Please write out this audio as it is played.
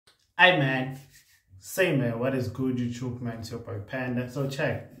Hi man, say man, what is good YouTube man, it's your boy Panda. So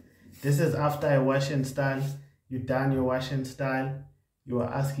check, this is after a wash and style. You done your wash and style. You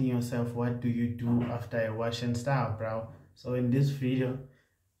are asking yourself, what do you do after a wash and style, bro? So in this video,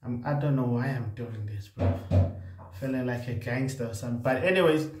 I don't know why I'm doing this, bro. Feeling like a gangster or something. But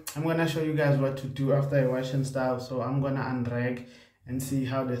anyways, I'm gonna show you guys what to do after a wash and style. So I'm gonna unrag and see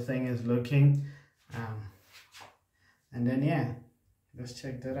how the thing is looking. And then yeah, let's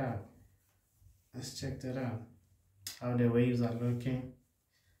check that out. Let's check that out. How the waves are looking.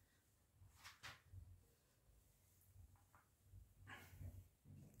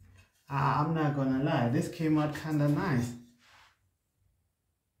 I'm not gonna lie, this came out kinda nice.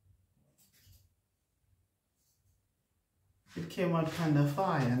 It came out kinda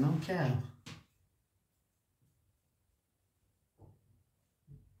fire, no cap.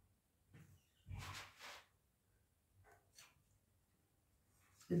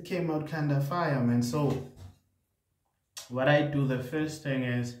 It came out kinda fire, man. So what I do, the first thing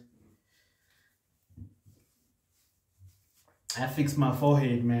is I fix my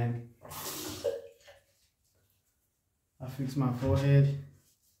forehead, man. I fix my forehead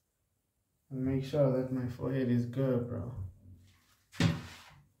and make sure that my forehead is good, bro.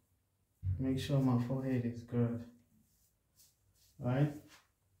 Make sure my forehead is good, right?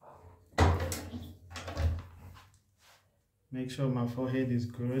 Make sure my forehead is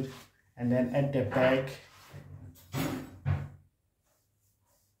good. And then at the back,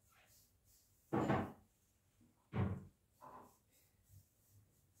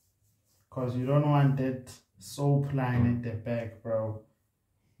 because you don't want that soap line at the back, bro.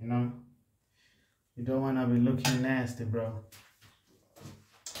 You know? You don't want to be looking nasty, bro.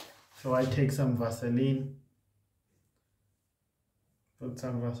 So I take some Vaseline. Put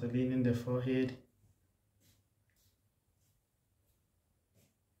some Vaseline in the forehead.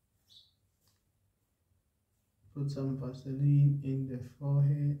 Put some Vaseline in the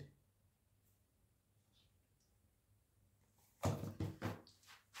forehead.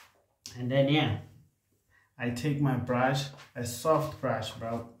 And then yeah, I take my brush, a soft brush,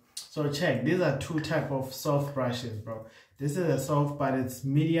 bro. So check, these are two type of soft brushes, bro. This is a soft, but it's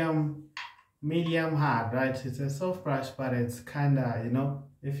medium hard, right? It's a soft brush, but it's kinda, you know,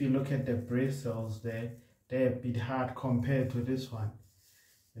 if you look at the bristles there, they're a bit hard compared to this one.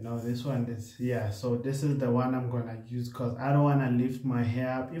 You know, this one is, yeah, so this is the one I'm gonna use because I don't wanna lift my hair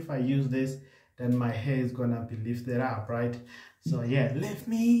up. If I use this, then my hair is gonna be lifted up, right? So yeah, lift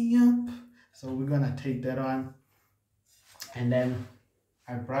me up. So we're gonna take that on. And then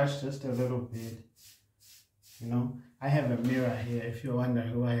I brush just a little bit. You know, I have a mirror here. If you're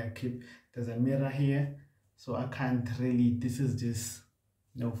wondering why I keep, there's a mirror here. So I can't really, this is just,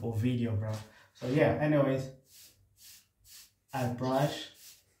 you know, for video, bro. So yeah, anyways, I brush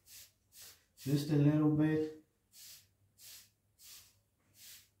just a little bit.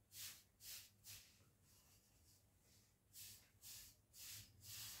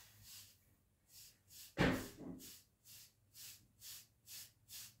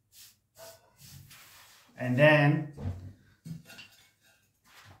 And then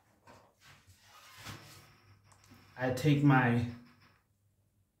I take my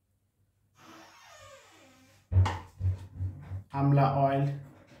Amla oil.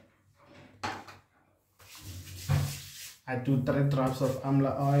 I do 3 drops of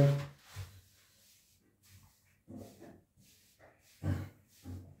Amla oil.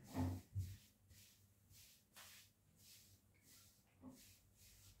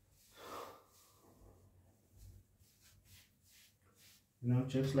 You know,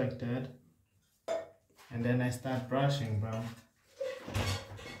 just like that. And then I start brushing, bro.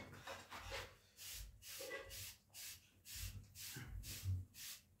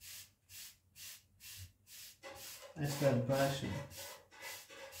 I start brushing.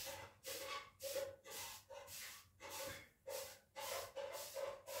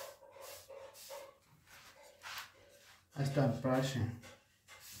 I start brushing.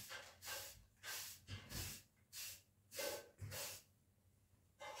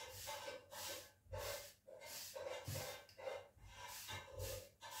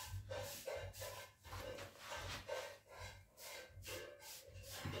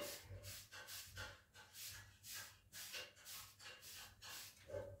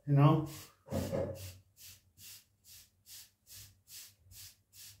 You know?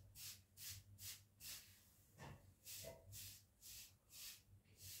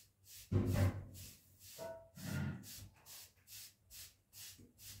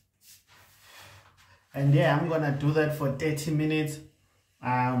 And yeah, I'm gonna do that for 30 minutes.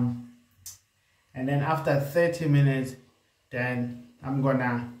 And then after 30 minutes, then I'm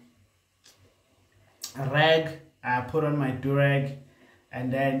gonna rag. I put on my durag,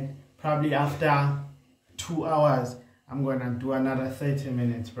 and then probably after 2 hours I'm gonna do another 30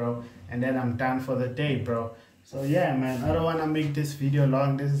 minutes, bro, and then I'm done for the day, bro. So yeah, man, I don't want to make this video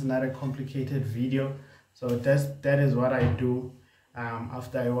long. This is not a complicated video. So that is what I do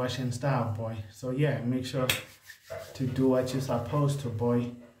after I wash and style, boy. So yeah, make sure to do what you're supposed to,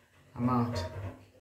 boy. I'm out.